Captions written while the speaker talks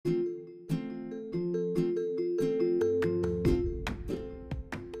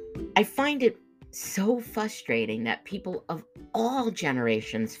I find it so frustrating that people of all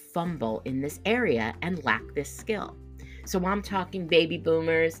generations fumble in this area and lack this skill. So I'm talking baby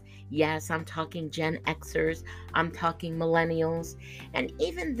boomers, yes, I'm talking Gen Xers, I'm talking millennials, and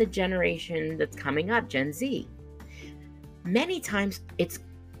even the generation that's coming up, Gen Z. Many times it's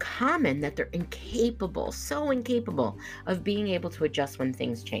common that they're incapable, so incapable of being able to adjust when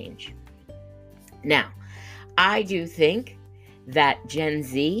things change. Now, I do think that Gen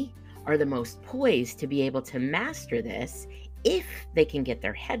Z are the most poised to be able to master this if they can get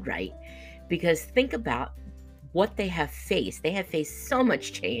their head right. Because think about what they have faced. They have faced so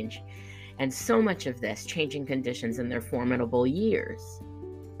much change and so much of this changing conditions in their formidable years.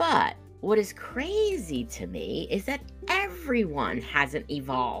 But what is crazy to me is that everyone hasn't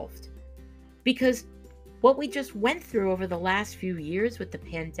evolved. Because what we just went through over the last few years with the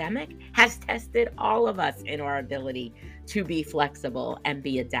pandemic has tested all of us in our ability to be flexible and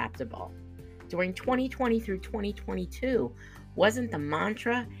be adaptable. During 2020 through 2022, wasn't the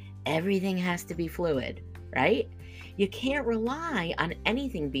mantra, everything has to be fluid, right? You can't rely on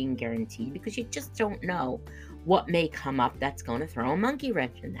anything being guaranteed because you just don't know what may come up that's going to throw a monkey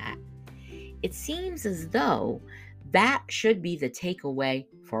wrench in that. It seems as though that should be the takeaway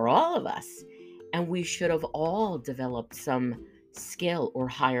for all of us. And we should have all developed some skill or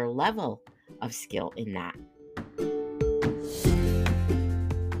higher level of skill in that.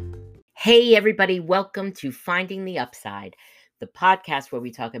 Hey, everybody, welcome to Finding the Upside, the podcast where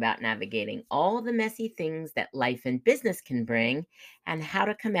we talk about navigating all the messy things that life and business can bring and how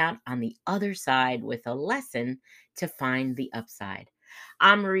to come out on the other side with a lesson to find the upside.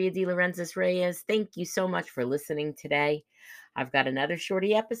 I'm Maria De Lorenzis Reyes. Thank you so much for listening today. I've got another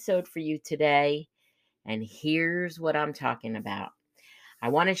shorty episode for you today. And here's what I'm talking about. I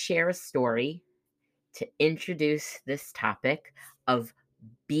want to share a story to introduce this topic of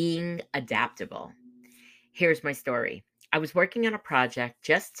being adaptable. Here's my story. I was working on a project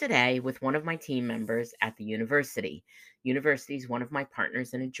just today with one of my team members at the university. University is one of my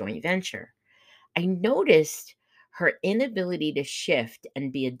partners in a joint venture. I noticed her inability to shift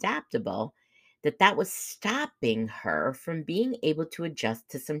and be adaptable, that was stopping her from being able to adjust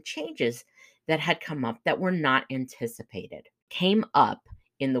to some changes that had come up that were not anticipated, came up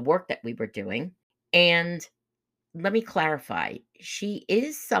in the work that we were doing. And let me clarify, she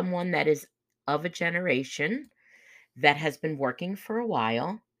is someone that is of a generation that has been working for a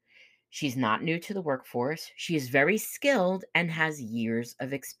while. She's not new to the workforce. She is very skilled and has years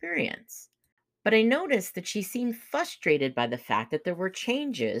of experience. But I noticed that she seemed frustrated by the fact that there were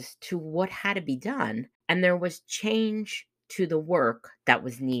changes to what had to be done, and there was change to the work that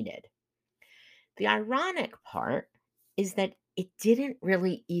was needed. The ironic part is that it didn't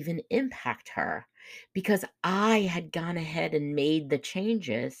really even impact her because I had gone ahead and made the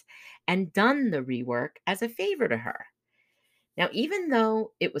changes and done the rework as a favor to her. Now, even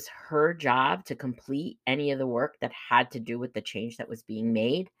though it was her job to complete any of the work that had to do with the change that was being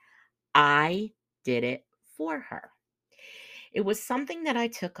made, I did it for her. It was something that I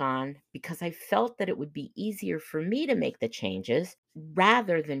took on because I felt that it would be easier for me to make the changes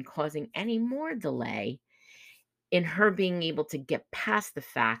rather than causing any more delay in her being able to get past the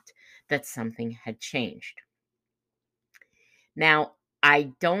fact that something had changed. Now,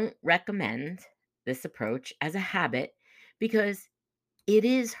 I don't recommend this approach as a habit because it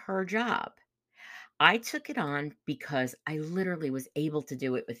is her job. I took it on because I literally was able to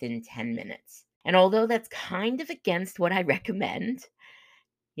do it within 10 minutes. And although that's kind of against what I recommend,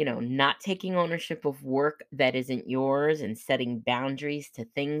 not taking ownership of work that isn't yours and setting boundaries to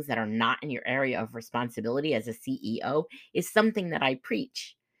things that are not in your area of responsibility as a CEO is something that I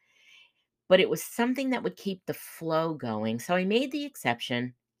preach. But it was something that would keep the flow going. So I made the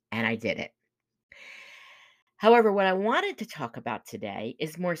exception and I did it. However, what I wanted to talk about today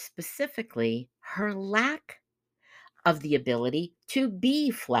is more specifically her lack of the ability to be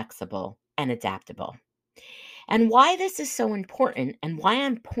flexible and adaptable. And why this is so important and why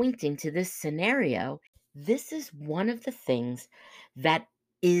I'm pointing to this scenario, this is one of the things that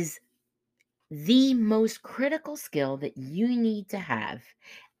is the most critical skill that you need to have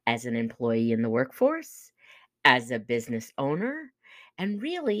as an employee in the workforce, as a business owner, and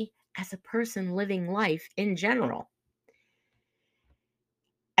really as a person living life in general.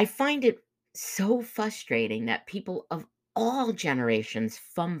 I find it so frustrating that people of all generations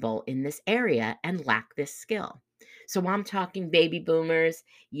fumble in this area and lack this skill. So I'm talking baby boomers.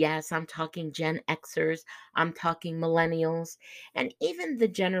 Yes, I'm talking Gen Xers. I'm talking millennials, and even the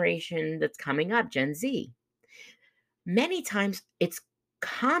generation that's coming up, Gen Z. Many times it's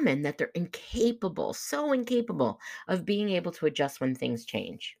common that they're incapable, so incapable of being able to adjust when things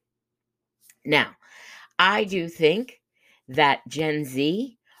change. Now, I do think that Gen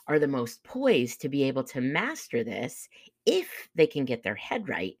Z are the most poised to be able to master this if they can get their head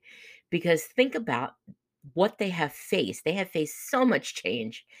right. Because think about what they have faced. They have faced so much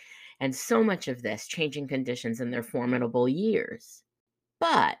change and so much of this changing conditions in their formidable years.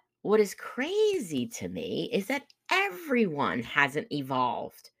 But what is crazy to me is that everyone hasn't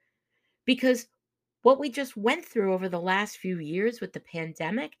evolved because what we just went through over the last few years with the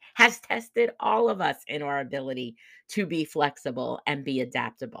pandemic has tested all of us in our ability to be flexible and be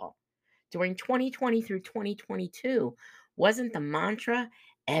adaptable. During 2020 through 2022, wasn't the mantra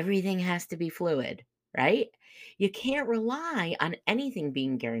everything has to be fluid, right? You can't rely on anything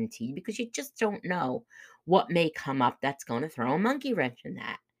being guaranteed because you just don't know what may come up that's going to throw a monkey wrench in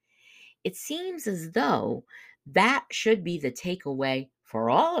that. It seems as though that should be the takeaway for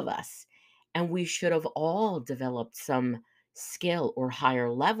all of us. And we should have all developed some skill or higher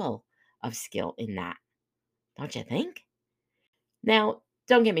level of skill in that. Don't you think? Now,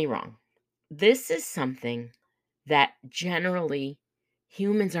 don't get me wrong. This is something that generally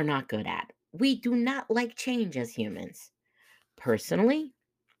humans are not good at. We do not like change as humans. Personally,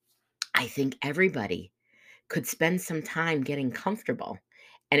 I think everybody could spend some time getting comfortable.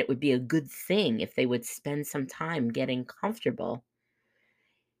 And it would be a good thing if they would spend some time getting comfortable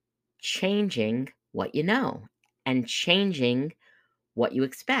changing what you know and changing what you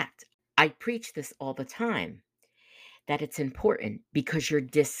expect. I preach this all the time that it's important because your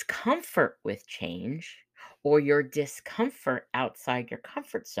discomfort with change or your discomfort outside your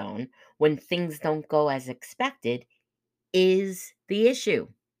comfort zone when things don't go as expected is the issue.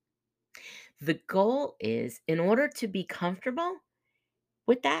 The goal is in order to be comfortable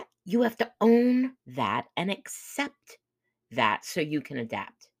with that, you have to own that and accept that so you can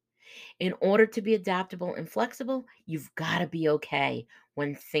adapt. In order to be adaptable and flexible, you've got to be okay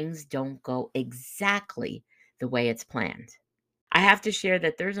when things don't go exactly the way it's planned. I have to share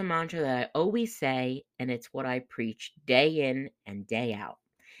that there's a mantra that I always say, and it's what I preach day in and day out.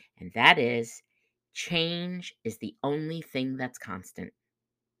 And that is change is the only thing that's constant.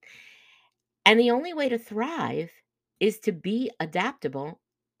 And the only way to thrive is to be adaptable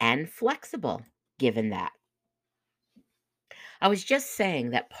and flexible, given that. I was just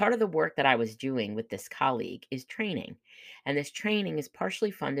saying that part of the work that I was doing with this colleague is training. And this training is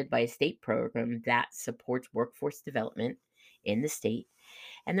partially funded by a state program that supports workforce development in the state.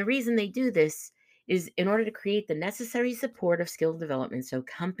 And the reason they do this is in order to create the necessary support of skill development so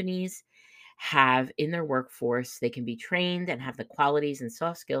companies have in their workforce, they can be trained and have the qualities and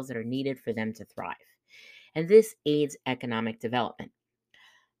soft skills that are needed for them to thrive. And this aids economic development.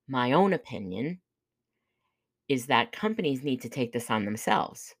 My own opinion is that companies need to take this on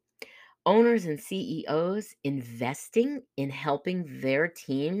themselves. Owners and CEOs investing in helping their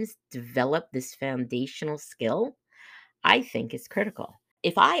teams develop this foundational skill, I think is critical.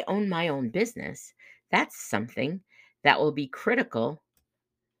 If I own my own business, that's something that will be critical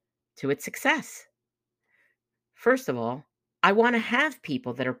to its success. First of all, I want to have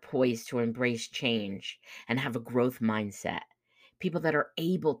people that are poised to embrace change and have a growth mindset, people that are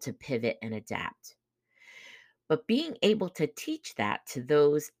able to pivot and adapt. But being able to teach that to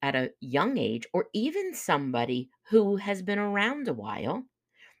those at a young age, or even somebody who has been around a while,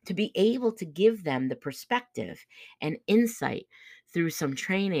 to be able to give them the perspective and insight through some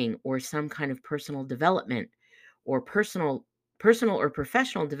training or some kind of personal development or personal or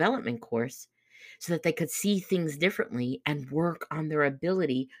professional development course so that they could see things differently and work on their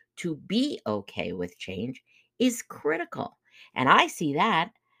ability to be okay with change is critical. And I see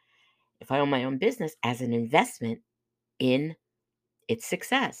that if I own my own business as an investment in its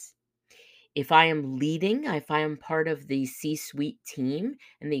success. If I am leading, if I am part of the C suite team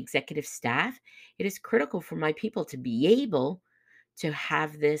and the executive staff, it is critical for my people to be able to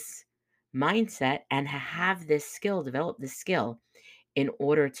have this mindset and have this skill, develop this skill in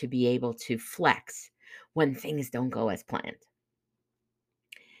order to be able to flex when things don't go as planned.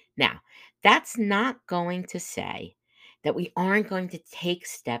 Now, that's not going to say that we aren't going to take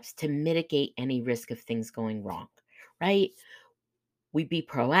steps to mitigate any risk of things going wrong, right? We be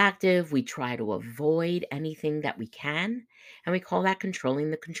proactive, we try to avoid anything that we can, and we call that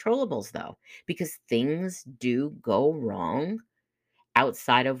controlling the controllables, though, because things do go wrong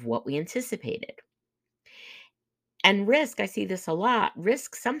outside of what we anticipated. And risk, I see this a lot.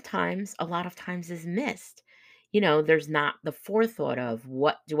 Risk sometimes, a lot of times, is missed. There's not the forethought of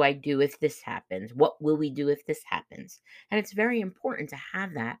what do I do if this happens? What will we do if this happens? And it's very important to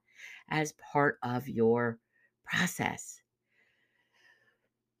have that as part of your process.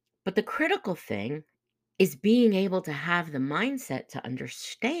 But the critical thing is being able to have the mindset to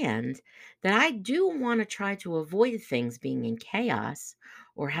understand that I do want to try to avoid things being in chaos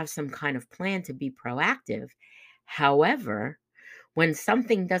or have some kind of plan to be proactive. However, when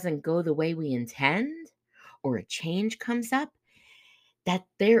something doesn't go the way we intend or a change comes up, that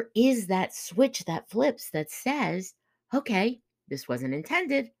there is that switch that flips that says, okay, this wasn't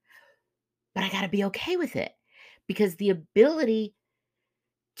intended, but I got to be okay with it. Because the ability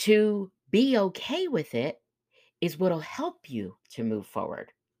to be okay with it is what'll help you to move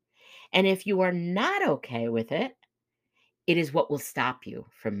forward. And if you are not okay with it, it is what will stop you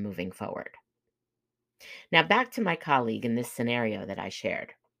from moving forward. Now, back to my colleague in this scenario that I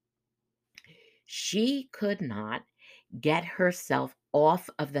shared. She could not get herself off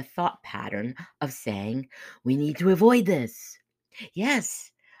of the thought pattern of saying, we need to avoid this.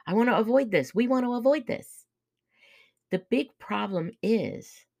 Yes, I want to avoid this. We want to avoid this. The big problem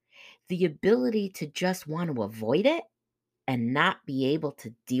is the ability to just want to avoid it and not be able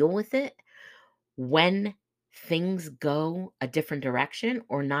to deal with it when things go a different direction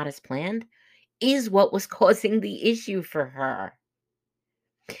or not as planned is what was causing the issue for her.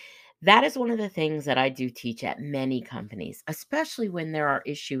 That is one of the things that I do teach at many companies, especially when there are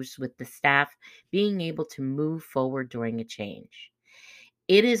issues with the staff being able to move forward during a change.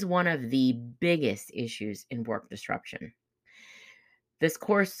 It is one of the biggest issues in work disruption. This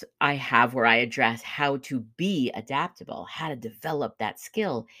course I have where I address how to be adaptable, how to develop that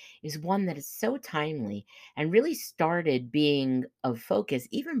skill, is one that is so timely and really started being of focus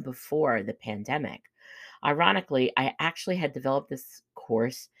even before the pandemic. Ironically, I actually had developed this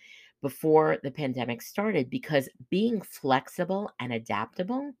course before the pandemic started because being flexible and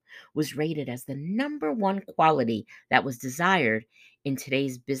adaptable was rated as the number one quality that was desired in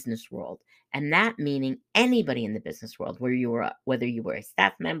today's business world. And that meaning anybody in the business world, whether you were a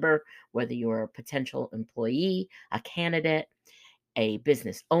staff member, whether you were a potential employee, a candidate, a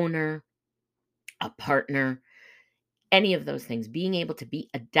business owner, a partner, any of those things, being able to be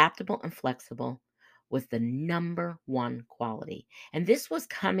adaptable and flexible was the number one quality. And this was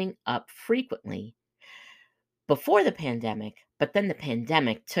coming up frequently before the pandemic, but then the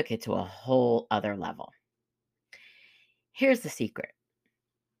pandemic took it to a whole other level. Here's the secret: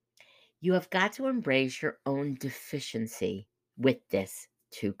 you have got to embrace your own deficiency with this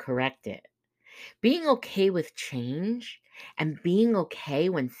to correct it. Being okay with change and being okay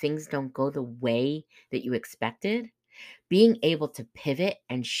when things don't go the way that you expected, being able to pivot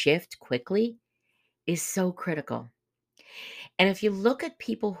and shift quickly is so critical. And if you look at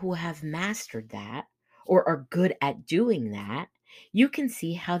people who have mastered that or are good at doing that, you can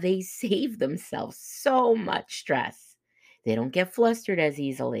see how they save themselves so much stress. They don't get flustered as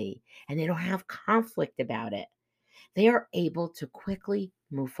easily and they don't have conflict about it. They are able to quickly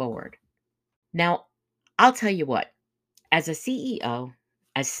move forward. Now, I'll tell you what, as a CEO,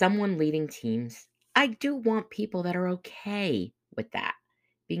 as someone leading teams, I do want people that are okay with that,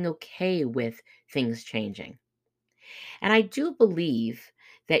 being okay with things changing. And I do believe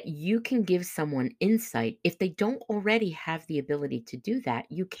that you can give someone insight. If they don't already have the ability to do that,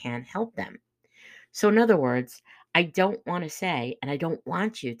 you can help them. So, in other words, I don't want to say, and I don't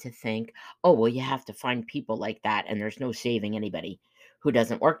want you to think, oh, well, you have to find people like that, and there's no saving anybody who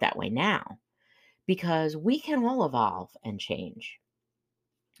doesn't work that way now, because we can all evolve and change.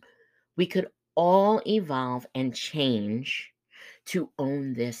 We could all evolve and change to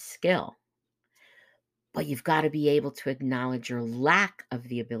own this skill. But you've got to be able to acknowledge your lack of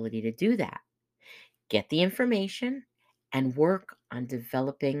the ability to do that. Get the information and work on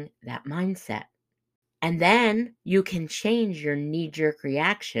developing that mindset. And then you can change your knee jerk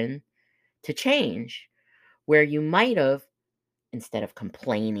reaction to change, where you might have, instead of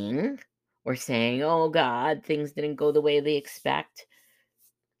complaining or saying, oh God, things didn't go the way they expect,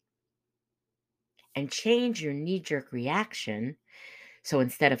 and change your knee jerk reaction. So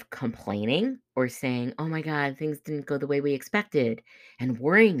instead of complaining or saying, oh my God, things didn't go the way we expected, and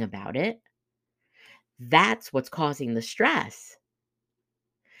worrying about it, that's what's causing the stress.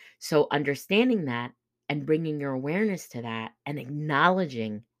 So understanding that and bringing your awareness to that and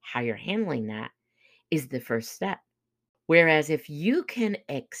acknowledging how you're handling that is the first step. Whereas if you can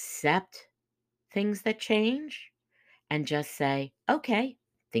accept things that change and just say, okay,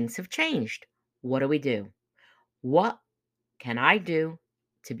 things have changed. What do we do? What can I do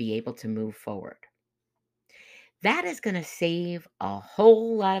to be able to move forward? That is going to save a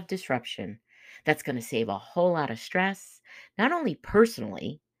whole lot of disruption. That's going to save a whole lot of stress, not only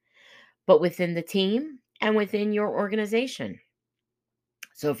personally, but within the team and within your organization.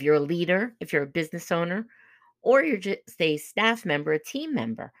 So if you're a leader, if you're a business owner, or you're just a staff member, a team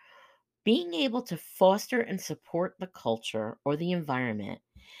member, Being able to foster and support the culture or the environment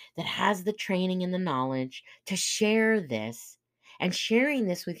that has the training and the knowledge to share this, and sharing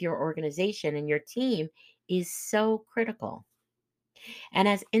this with your organization and your team is so critical. And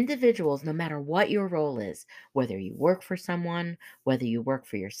as individuals, no matter what your role is, whether you work for someone, whether you work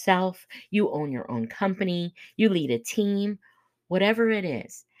for yourself, you own your own company, you lead a team, whatever it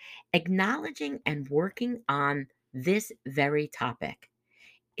is, acknowledging and working on this very topic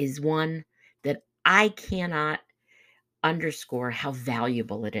is one that I cannot underscore how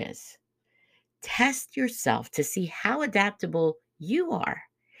valuable it is. Test yourself to see how adaptable you are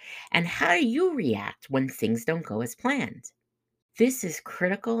and how you react when things don't go as planned. This is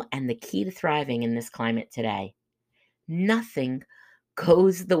critical and the key to thriving in this climate today. Nothing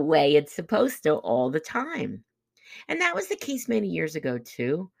goes the way it's supposed to all the time. And that was the case many years ago,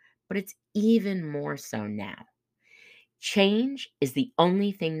 too, but it's even more so now. Change is the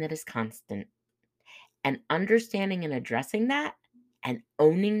only thing that is constant. And understanding and addressing that and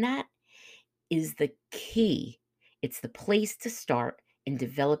owning that is the key. It's the place to start in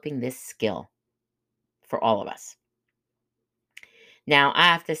developing this skill for all of us. Now, I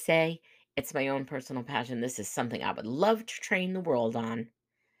have to say, it's my own personal passion. This is something I would love to train the world on.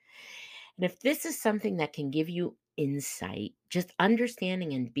 And if this is something that can give you insight, just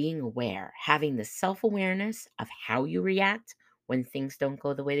understanding and being aware, having the self awareness of how you react when things don't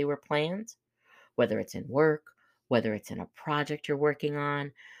go the way they were planned, whether it's in work, whether it's in a project you're working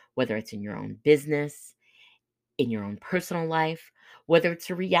on, whether it's in your own business, in your own personal life, whether it's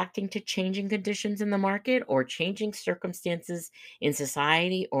reacting to changing conditions in the market or changing circumstances in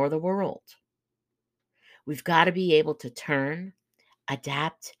society or the world. We've got to be able to turn,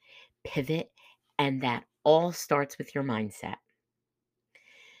 adapt, pivot, and that all starts with your mindset.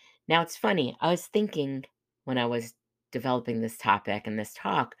 Now, it's funny, I was thinking when I was developing this topic and this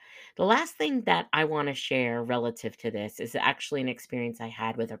talk, the last thing that I want to share relative to this is actually an experience I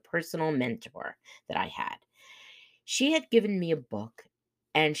had with a personal mentor that I had. She had given me a book,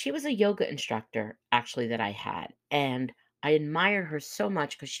 and she was a yoga instructor actually that I had. And I admired her so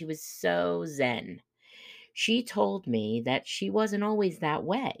much because she was so zen. She told me that she wasn't always that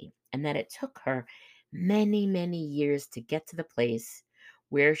way and that it took her many, many years to get to the place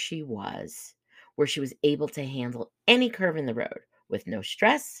where she was able to handle any curve in the road with no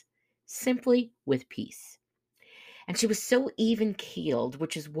stress, simply with peace. And she was so even keeled,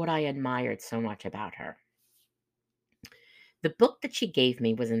 which is what I admired so much about her. The book that she gave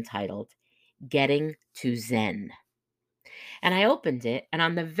me was entitled Getting to Zen. And I opened it, and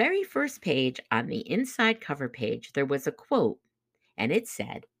on the very first page, on the inside cover page, there was a quote, and it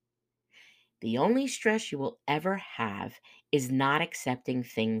said, "The only stress you will ever have is not accepting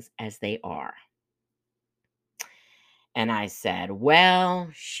things as they are." And I said, well,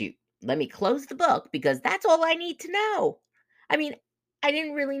 shoot, let me close the book because that's all I need to know. I mean, I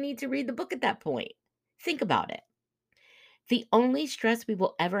didn't really need to read the book at that point. Think about it. The only stress we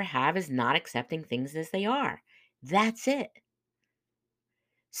will ever have is not accepting things as they are. That's it.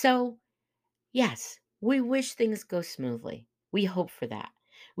 So, yes, we wish things go smoothly. We hope for that.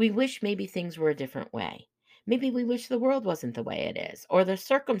 We wish maybe things were a different way. Maybe we wish the world wasn't the way it is, or the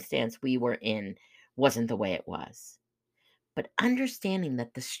circumstance we were in wasn't the way it was. But understanding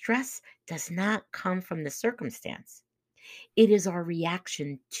that the stress does not come from the circumstance, it is our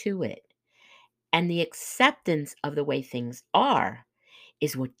reaction to it. And the acceptance of the way things are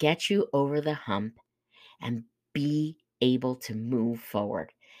is what gets you over the hump and be able to move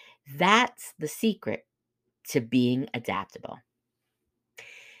forward. That's the secret to being adaptable.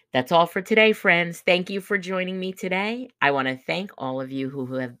 That's all for today, friends. Thank you for joining me today. I want to thank all of you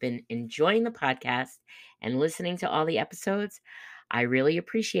who have been enjoying the podcast and listening to all the episodes. I really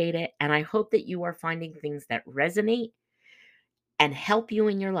appreciate it. And I hope that you are finding things that resonate and help you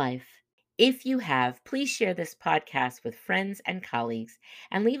in your life. If you have, please share this podcast with friends and colleagues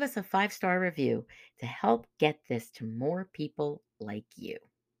and leave us a 5-star review to help get this to more people like you.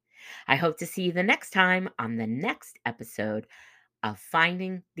 I hope to see you the next time on the next episode of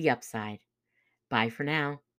Finding the Upside. Bye for now.